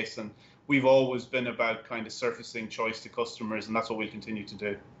that base. And we've always been about kind of surfacing choice to customers, and that's what we'll continue to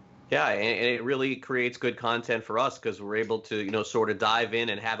do. Yeah, and it really creates good content for us because we're able to, sort of dive in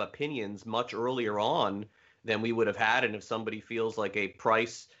and have opinions much earlier on than we would have had. And if somebody feels like a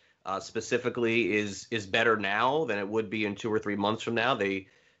price specifically is better now than it would be in 2 or 3 months from now, they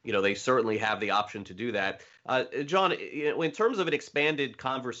certainly have the option to do that. John, in terms of an expanded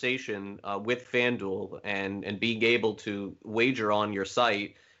conversation with FanDuel and being able to wager on your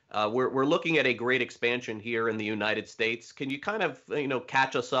site, we're looking at a great expansion here in the United States. Can you kind of,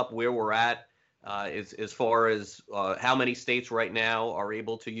 catch us up where we're at as far as how many states right now are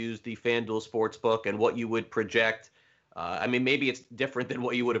able to use the FanDuel Sportsbook and what you would project. I mean, maybe it's different than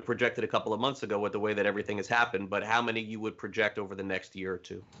what you would have projected a couple of months ago with the way that everything has happened, but how many you would project over the next year or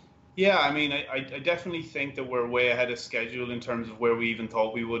two? Yeah, I mean, I definitely think that we're way ahead of schedule in terms of where we even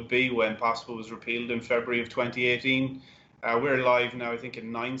thought we would be when PASPA was repealed in February of 2018. We're live now, I think,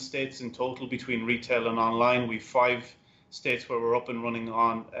 in 9 states in total between retail and online. We've 5 states where we're up and running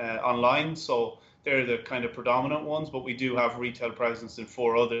on online, so they're the kind of predominant ones, but we do have retail presence in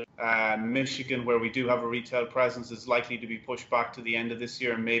 4 others. Michigan, where we do have a retail presence, is likely to be pushed back to the end of this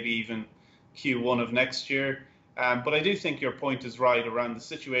year and maybe even Q1 of next year. But I do think your point is right around the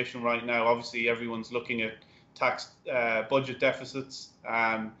situation right now. Obviously, everyone's looking at tax budget deficits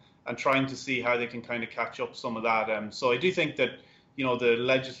and trying to see how they can kind of catch up some of that. So I do think that, you know, the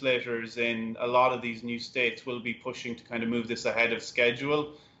legislators in a lot of these new states will be pushing to kind of move this ahead of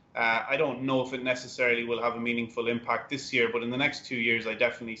schedule. I don't know if it necessarily will have a meaningful impact this year, but in the next 2 years, I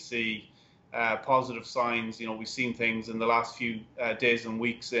definitely see positive signs. You know, we've seen things in the last few days and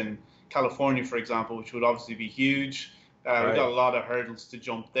weeks in California, for example, which would obviously be huge. Right. We've got a lot of hurdles to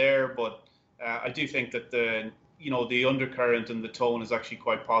jump there, but I do think that the undercurrent and the tone is actually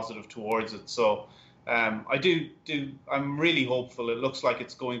quite positive towards it. So I'm really hopeful. It looks like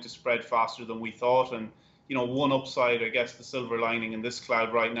it's going to spread faster than we thought. And, you know, one upside, I guess, the silver lining in this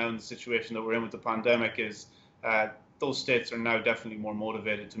cloud right now in the situation that we're in with the pandemic is those states are now definitely more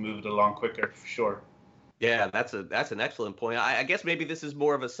motivated to move it along quicker, for sure. Yeah, that's an excellent point. I guess maybe this is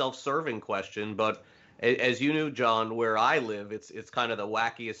more of a self-serving question, but as you knew, John, where I live, it's kind of the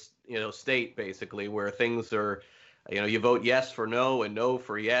wackiest, you know, state basically, where things are, you know, you vote yes for no and no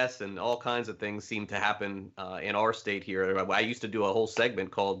for yes, and all kinds of things seem to happen in our state here. I used to do a whole segment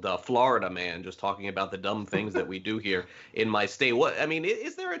called Florida Man, just talking about the dumb things that we do here in my state.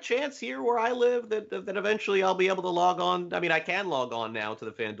 Is there a chance here where I live that eventually I'll be able to log on? I mean, I can log on now to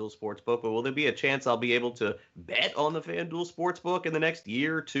the FanDuel Sportsbook, but will there be a chance I'll be able to bet on the FanDuel Sportsbook in the next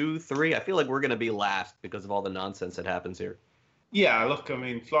year, 2, 3? I feel like we're going to be last because of all the nonsense that happens here. Yeah, look, I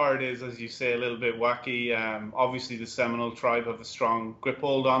mean, Florida is, as you say, a little bit wacky. Obviously, the Seminole tribe have a strong grip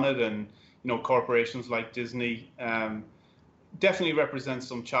hold on it, and, you know, corporations like Disney definitely represent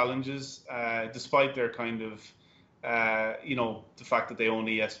some challenges, despite their kind of, the fact that they own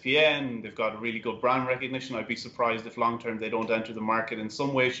ESPN. They've got a really good brand recognition. I'd be surprised if long-term they don't enter the market in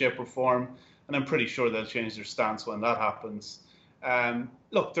some way, shape, or form, and I'm pretty sure they'll change their stance when that happens.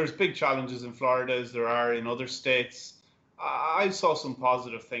 Look, there's big challenges in Florida as there are in other states. I saw some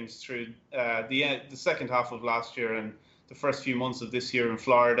positive things through the second half of last year and the first few months of this year in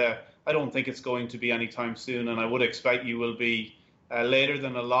Florida. I don't think it's going to be anytime soon, and I would expect you will be later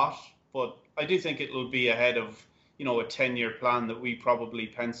than a lot. But I do think it will be ahead of, you know, a 10-year plan that we probably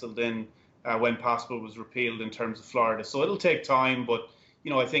penciled in when PASPA was repealed in terms of Florida. So it'll take time, but, you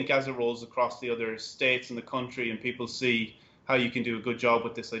know, I think as it rolls across the other states in the country and people see how you can do a good job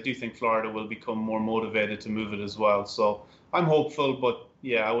with this, I do think Florida will become more motivated to move it as well. So I'm hopeful, but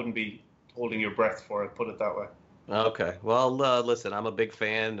yeah, I wouldn't be holding your breath for it, put it that way. Okay. Well, listen, I'm a big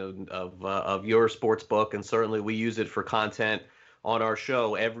fan of your sports book, and certainly we use it for content on our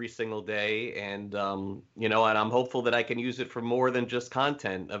show every single day. And, and I'm hopeful that I can use it for more than just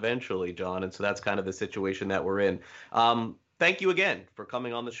content eventually, John. And so that's kind of the situation that we're in. Thank you again for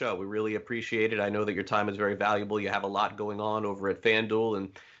coming on the show. We really appreciate it. I know that your time is very valuable. You have a lot going on over at FanDuel,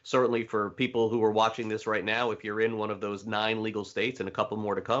 and certainly for people who are watching this right now, if you're in one of those 9 legal states and a couple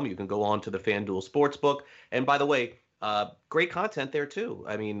more to come, you can go on to the FanDuel Sportsbook. And by the way, great content there too.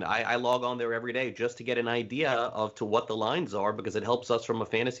 I mean, I log on there every day just to get an idea of to what the lines are, because it helps us from a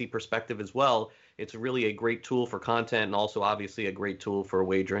fantasy perspective as well. It's really a great tool for content, and also obviously a great tool for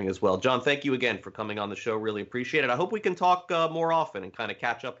wagering as well. John, thank you again for coming on the show. Really appreciate it. I hope we can talk more often and kind of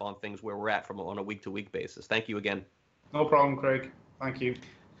catch up on things where we're at on a week-to-week basis. Thank you again. No problem, Craig. Thank you.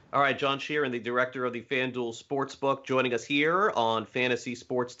 All right, John Sheeran, the director of the FanDuel Sportsbook, joining us here on Fantasy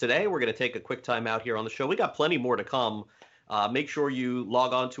Sports Today. We're going to take a quick time out here on the show. We got plenty more to come. Make sure you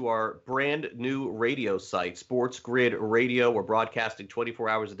log on to our brand new radio site, Sports Grid Radio. We're broadcasting 24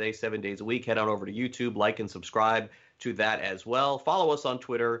 hours a day, 7 days a week. Head on over to YouTube, like and subscribe to that as well. Follow us on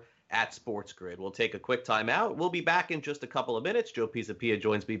Twitter at Sports Grid. We'll take a quick time out. We'll be back in just a couple of minutes. Joe Pisapia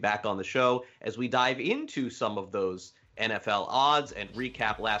joins me back on the show as we dive into some of those NFL odds and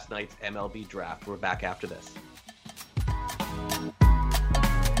recap last night's MLB draft. We're back after this.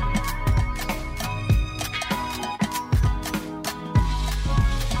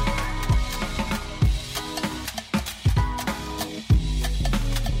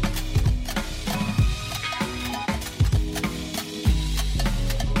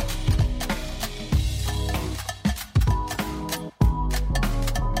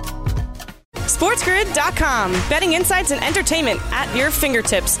 SportsGrid.com. Betting insights and entertainment at your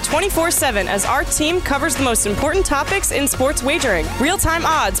fingertips 24/7 as our team covers the most important topics in sports wagering. Real-time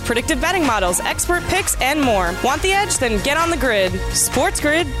odds, predictive betting models, expert picks, and more. Want the edge? Then get on the grid.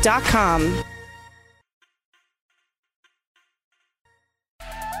 SportsGrid.com.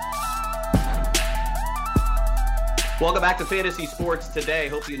 Welcome back to Fantasy Sports Today.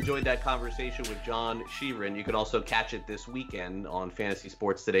 Hope you enjoyed that conversation with John Sheeran. You can also catch it this weekend on Fantasy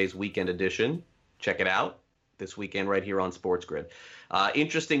Sports Today's Weekend Edition. Check it out this weekend right here on Sports Grid.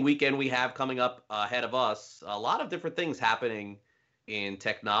 Interesting weekend we have coming up ahead of us. A lot of different things happening in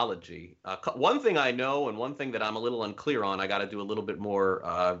technology. One thing I know and one thing that I'm a little unclear on, I got to do a little bit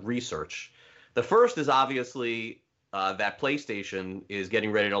more research. The first is obviously that PlayStation is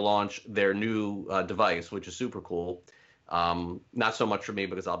getting ready to launch their new device, which is super cool. Not so much for me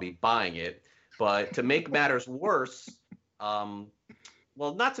because I'll be buying it. But to make matters worse,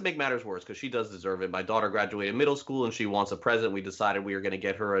 well, not to make matters worse because she does deserve it. My daughter graduated middle school and she wants a present. We decided we were going to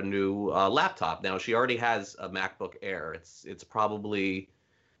get her a new laptop. Now, she already has a MacBook Air. It's probably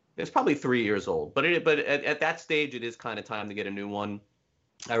 3 years old. But at that stage, it is kind of time to get a new one.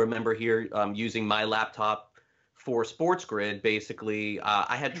 I remember here using my laptop for Sports Grid. Basically,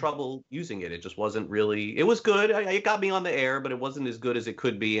 I had trouble using it. It just wasn't really, it was good. It got me on the air, but it wasn't as good as it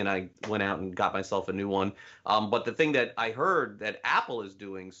could be. And I went out and got myself a new one. But the thing that I heard that Apple is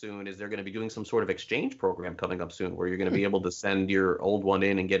doing soon is they're going to be doing some sort of exchange program coming up soon where you're going to be able to send your old one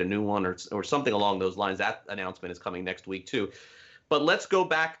in and get a new one or something along those lines. That announcement is coming next week too. But let's go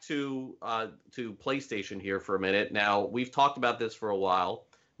back to PlayStation here for a minute. Now, we've talked about this for a while.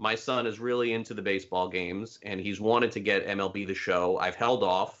 My son is really into the baseball games, and he's wanted to get MLB The Show. I've held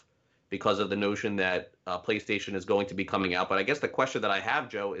off because of the notion that PlayStation is going to be coming out. But I guess the question that I have,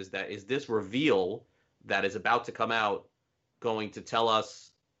 Joe, is this reveal that is about to come out going to tell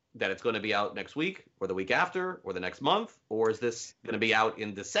us that it's going to be out next week or the week after or the next month? Or is this going to be out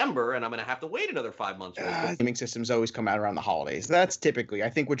in December, and I'm going to have to wait another 5 months? Gaming systems always come out around the holidays. That's typically,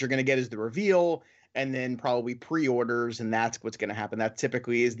 I think what you're going to get is the reveal, and then probably pre-orders, and that's what's going to happen. That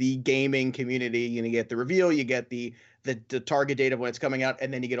typically is the gaming community. You're going to get the reveal, you get the target date of when it's coming out,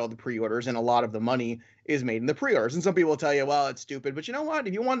 and then you get all the pre-orders, and a lot of the money is made in the pre-orders. And some people will tell you, well, it's stupid, but you know what?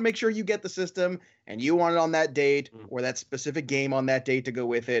 If you want to make sure you get the system and you want it on that date or that specific game on that date to go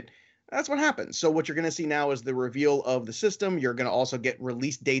with it, that's what happens. So what you're going to see now is the reveal of the system. You're going to also get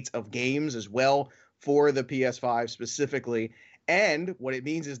release dates of games as well for the PS5 specifically. And what it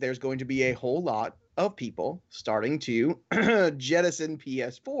means is there's going to be a whole lot of people starting to jettison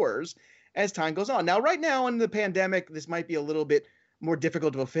PS4s as time goes on. Now, right now in the pandemic, this might be a little bit more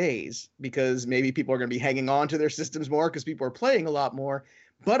difficult of a phase because maybe people are going to be hanging on to their systems more because people are playing a lot more.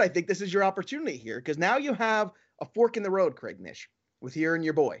 But I think this is your opportunity here because now you have a fork in the road, Craig Nish, with you and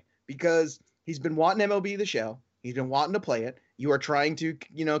your boy, because he's been wanting MLB The Show. He's been wanting to play it. You are trying to,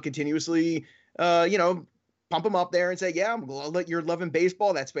 continuously, pump him up there and say, yeah, you're loving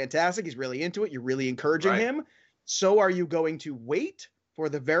baseball. That's fantastic. He's really into it. You're really encouraging him. So are you going to wait for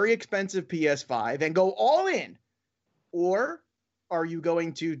the very expensive PS5 and go all in? Or are you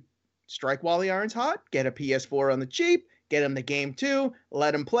going to strike while the iron's hot, get a PS4 on the cheap, get him the game too,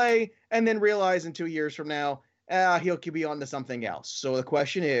 let him play, and then realize in 2 years from now, he'll be on to something else. So the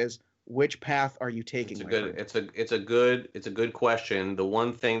question is, which path are you taking? It's a good question. The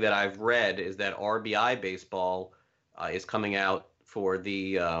one thing that I've read is that RBI Baseball is coming out for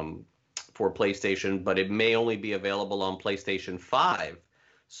the for PlayStation, but it may only be available on PlayStation 5.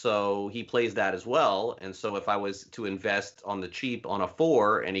 So he plays that as well. And so if I was to invest on the cheap on a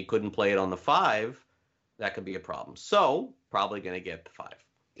 4 and he couldn't play it on the 5, that could be a problem. So probably going to get the 5.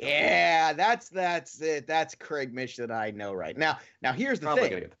 Yeah, that's it. That's Craig Mish that I know right now. Now here's the probably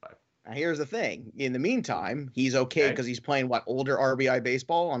thing. Gonna get the 5. Now, here's the thing. In the meantime, he's okay because he's playing older RBI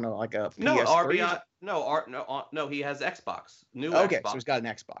baseball on a PS3? No, RBI. No, he has Xbox. Okay, Xbox. so he's got an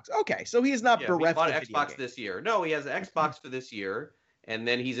Xbox. Okay, so he's not bereft of video Xbox games. this year. No, he has an Xbox for this year, and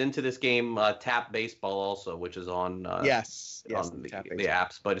then he's into this game Tap Baseball also, which is on on the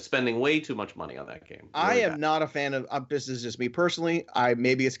apps, but it's spending way too much money on that game. I am not a fan of. This is just me personally.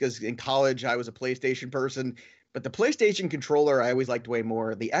 Maybe it's because in college I was a PlayStation person. But the PlayStation controller I always liked way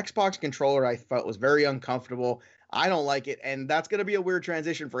more. The Xbox controller I felt was very uncomfortable. I don't like it, and that's going to be a weird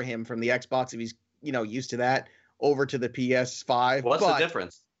transition for him from the Xbox if he's used to that over to the PS5. What's the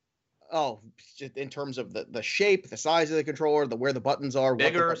difference? Just in terms of the shape, the size of the controller, where the buttons are,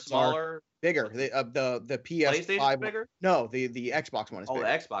 bigger, what the smaller, bigger. The PS5 bigger? No, the Xbox one is bigger. The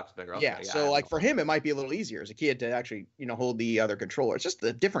Xbox bigger. Okay, yeah. So like for him, it might be a little easier as a kid to actually hold the other controller. It's just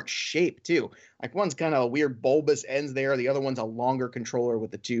a different shape too. Like one's kind of weird bulbous ends there. The other one's a longer controller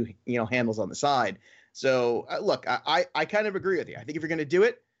with the two handles on the side. So look, I kind of agree with you. I think if you're going to do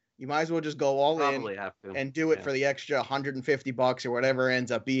it, you might as well just go all Probably in have to. and do it for the extra $150 or whatever it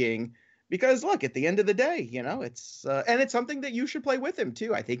ends up being. Because look, at the end of the day, it's and it's something that you should play with him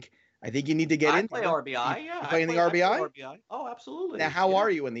too. I think you need to get into play RBI. You play in the RBI? RBI? Oh, absolutely. Now, how are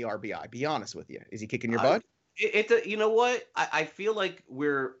you in the RBI? Be honest with you. Is he kicking your butt? You know what? I feel like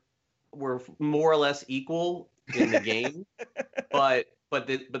we're more or less equal in the game, but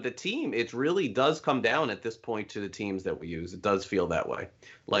the team, it really does come down at this point to the teams that we use. It does feel that way.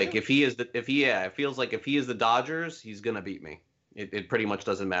 Like it feels like if he is the Dodgers, he's gonna beat me. It pretty much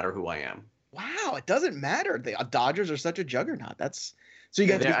doesn't matter who I am. Wow, it doesn't matter. The Dodgers are such a juggernaut. So you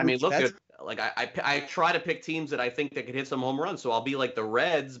got to. I mean, look at I try to pick teams that I think that could hit some home runs. So I'll be like the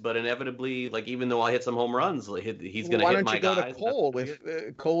Reds, but inevitably, like even though I hit some home runs, he's going to hit my guys. Why don't you go to Cole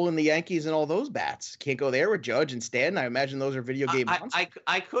with Cole and the Yankees and all those bats? Can't go there with Judge and Stanton. I imagine those are video game monsters.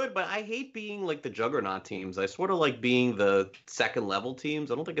 I could, but I hate being like the juggernaut teams. I sort of like being the second level teams.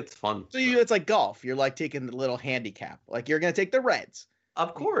 I don't think it's fun. So it's like golf. You're like taking the little handicap. Like you're going to take the Reds.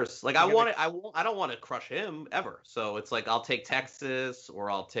 Of course. Like I don't want to crush him ever. So it's like I'll take Texas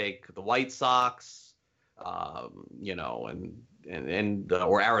or I'll take the White Sox, or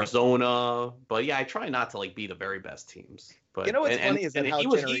Arizona. But yeah, I try not to like be the very best teams. But what's funny is that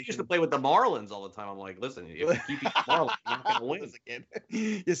he used to play with the Marlins all the time. I'm like, listen, if you keep the Marlins, you're not gonna win.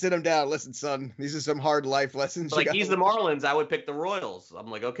 You sit him down. Listen, son, these are some hard life lessons. Like he's the Marlins, I would pick the Royals.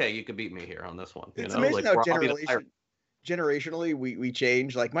 I'm like, okay, you can beat me here on this one. It's amazing how generationally we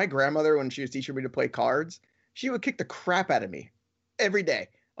change. Like my grandmother, when she was teaching me to play cards, she would kick the crap out of me every day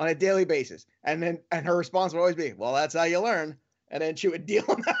on a daily basis. And her response would always be, well, that's how you learn. And then she would deal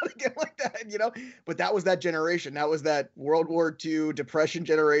them out again like that, But that was that generation. That was that World War II Depression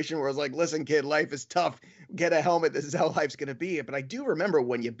generation where it was like, listen, kid, life is tough. Get a helmet. This is how life's going to be. But I do remember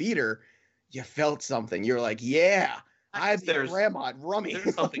when you beat her, you felt something. You're like, yeah, I beat grandma at rummy.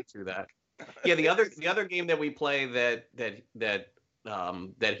 There's something to that. Yeah, the other game that we play that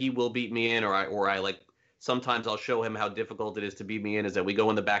he will beat me in, or I like sometimes I'll show him how difficult it is to beat me in, is that we go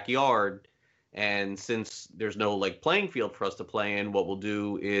in the backyard, and since there's no like playing field for us to play in, what we'll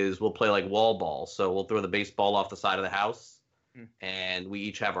do is we'll play like wall ball. So we'll throw the baseball off the side of the house, and we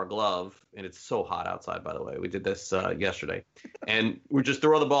each have our glove, and it's so hot outside, by the way. We did this yesterday, and we just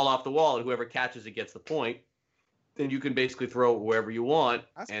throw the ball off the wall, and whoever catches it gets the point. Then you can basically throw it wherever you want.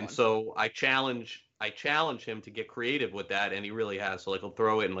 That's fun. So I challenge him to get creative with that, and he really has. So like he'll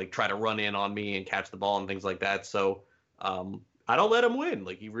throw it and like try to run in on me and catch the ball and things like that. So I don't let him win.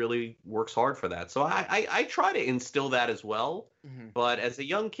 Like he really works hard for that. So I try to instill that as well. Mm-hmm. But as a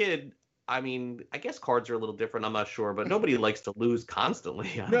young kid, I mean, I guess cards are a little different. I'm not sure, but nobody likes to lose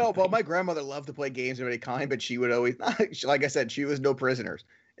constantly. No, but my grandmother loved to play games of any kind, but she would always, like I said, she was no prisoners.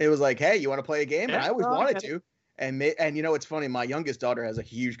 It was like, hey, you want to play a game? And I always wanted to. And it's funny. My youngest daughter has a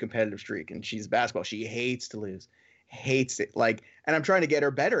huge competitive streak, and she's basketball. She hates to lose, hates it. Like, and I'm trying to get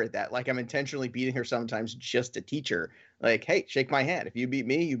her better at that. Like, I'm intentionally beating her sometimes just to teach her. Like, hey, shake my hand. If you beat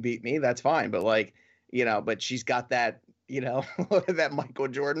me, you beat me. That's fine. But like, but she's got that, that Michael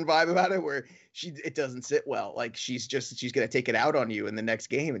Jordan vibe about it, where it doesn't sit well. Like, she's gonna take it out on you in the next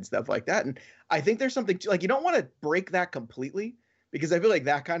game and stuff like that. And I think there's something like you don't want to break that completely. Because I feel like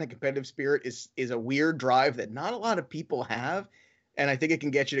that kind of competitive spirit is a weird drive that not a lot of people have. And I think it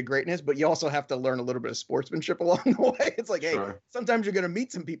can get you to greatness, but you also have to learn a little bit of sportsmanship along the way. It's like, hey, sometimes you're going to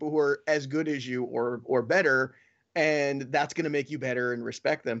meet some people who are as good as you or better, and that's going to make you better and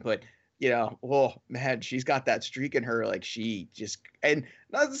respect them. But, oh, man, she's got that streak in her. Like she just – and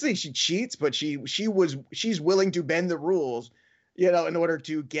not to say she cheats, but she's willing to bend the rules in order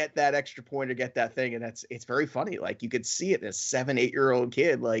to get that extra point or get that thing. And it's very funny. Like you could see it in a 7-8-year-old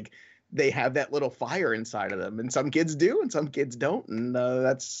kid, like they have that little fire inside of them, and some kids do and some kids don't. And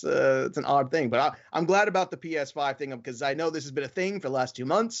it's an odd thing, but I'm glad about the PS5 thing because I know this has been a thing for the last 2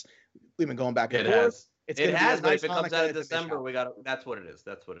 months. We've been going back and forth. It has, but if it comes out in December, that's what it is.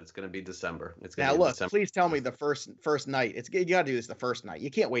 That's what it's going to be, December. It's going to be December. Please tell me the first night. You got to do this the first night. You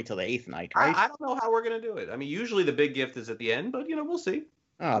can't wait till the 8th night, right? I don't know how we're going to do it. I mean, usually the big gift is at the end, but we'll see.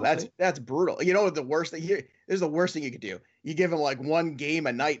 Oh, that's brutal. The worst thing here is the worst thing you could do. You give him like one game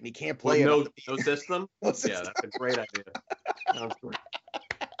a night and he can't play no system. No system. Yeah, that's a great idea. Sounds great.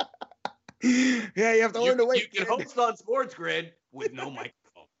 Yeah, you have to learn to wait. You can host on Sports Grid with no microphone.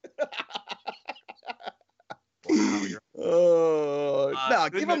 No,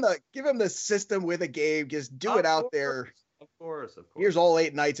 give him the system with a game. Just do it out there. Of course. Here's all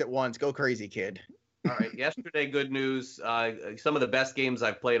 8 nights at once. Go crazy, kid. All right. Yesterday, good news. Some of the best games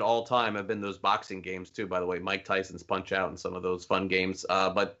I've played all time have been those boxing games, too, by the way. Mike Tyson's Punch Out and some of those fun games.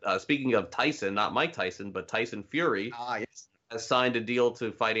 But speaking of Tyson, not Mike Tyson, but Tyson Fury yes. has signed a deal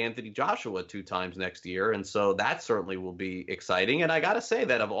to fight Anthony Joshua 2 times next year. And so that certainly will be exciting. And I got to say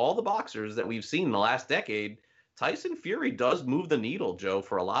that of all the boxers that we've seen in the last decade, Tyson Fury does move the needle, Joe,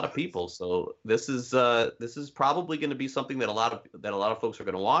 for a lot of people. So this is probably going to be something that a lot of folks are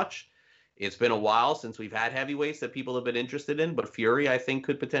going to watch. It's been a while since we've had heavyweights that people have been interested in, but Fury, I think,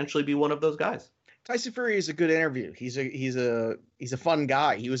 could potentially be one of those guys. Tyson Fury is a good interview. He's a fun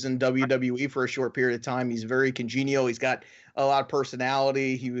guy. He was in WWE for a short period of time. He's very congenial. He's got a lot of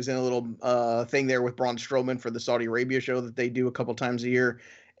personality. He was in a little thing there with Braun Strowman for the Saudi Arabia show that they do a couple times a year.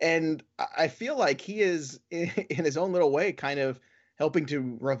 And I feel like he is, in his own little way, kind of helping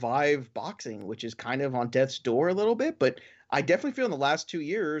to revive boxing, which is kind of on death's door a little bit. But I definitely feel in the last 2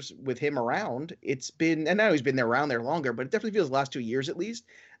 years with him around, it's been, and now he's been around there longer, but it definitely feels the last 2 years at least,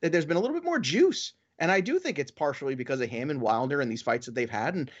 that there's been a little bit more juice. And I do think it's partially because of him and Wilder and these fights that they've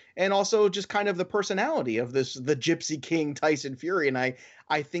had, and also just kind of the personality of the Gypsy King Tyson Fury. And I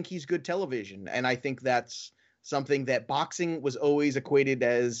think he's good television. And I think that's something that boxing was always equated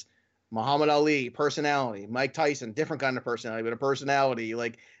as Muhammad Ali, personality, Mike Tyson, different kind of personality, but a personality.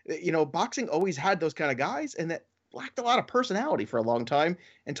 Like, boxing always had those kind of guys, and that lacked a lot of personality for a long time.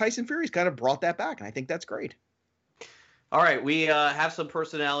 And Tyson Fury's kind of brought that back, and I think that's great. All right, we have some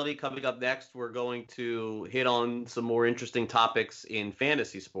personality coming up next. We're going to hit on some more interesting topics in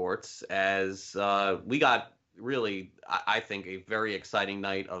fantasy sports as we got really, I think, a very exciting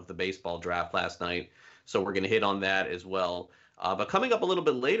night of the baseball draft last night. So we're going to hit on that as well. But coming up a little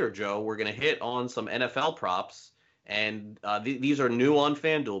bit later, Joe, we're going to hit on some NFL props. And these are new on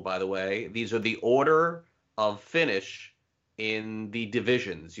FanDuel, by the way. These are the order of finish in the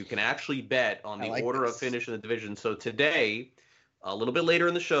divisions. You can actually bet on the order of finish in the division. So today, a little bit later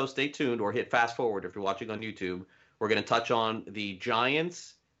in the show, stay tuned or hit fast forward if you're watching on YouTube. We're going to touch on the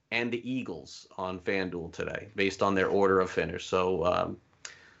Giants and the Eagles on FanDuel today based on their order of finish. So,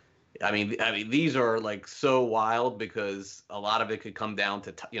 I mean, these are like so wild because a lot of it could come down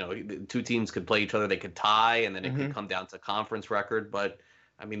to, two teams could play each other. They could tie, and then it could come down to conference record. But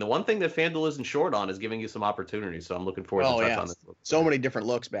I mean, the one thing that FanDuel isn't short on is giving you some opportunities. So I'm looking forward to touch on this. So many different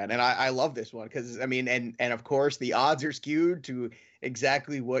looks, man. And I love this one because, I mean, and of course, the odds are skewed to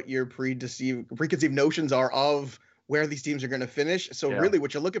exactly what your preconceived notions are of where these teams are going to finish. So really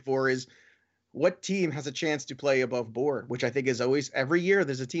what you're looking for is what team has a chance to play above board, which I think is always every year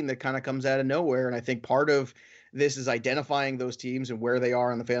there's a team that kind of comes out of nowhere. And I think part of this is identifying those teams and where they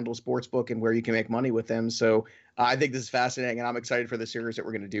are on the FanDuel Sportsbook and where you can make money with them. So I think this is fascinating, and I'm excited for the series that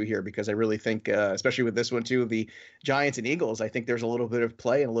we're going to do here because I really think, especially with this one too, the Giants and Eagles, I think there's a little bit of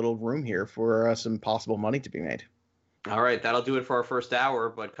play and a little room here for some possible money to be made. All right, that'll do it for our first hour.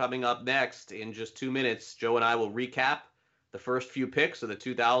 But coming up next in just 2 minutes, Joe and I will recap the first few picks of the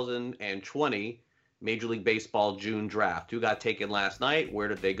 2020 Major League Baseball June draft. Who got taken last night? Where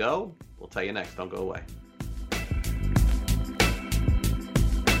did they go? We'll tell you next. Don't go away.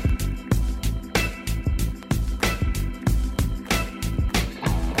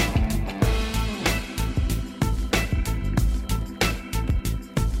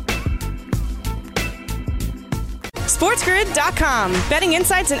 SportsGrid.com. Betting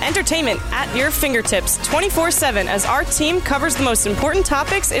insights and entertainment at your fingertips 24/7 as our team covers the most important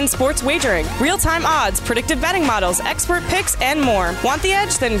topics in sports wagering. Real-time odds, predictive betting models, expert picks, and more. Want the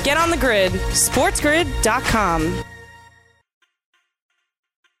edge? Then get on the grid. SportsGrid.com.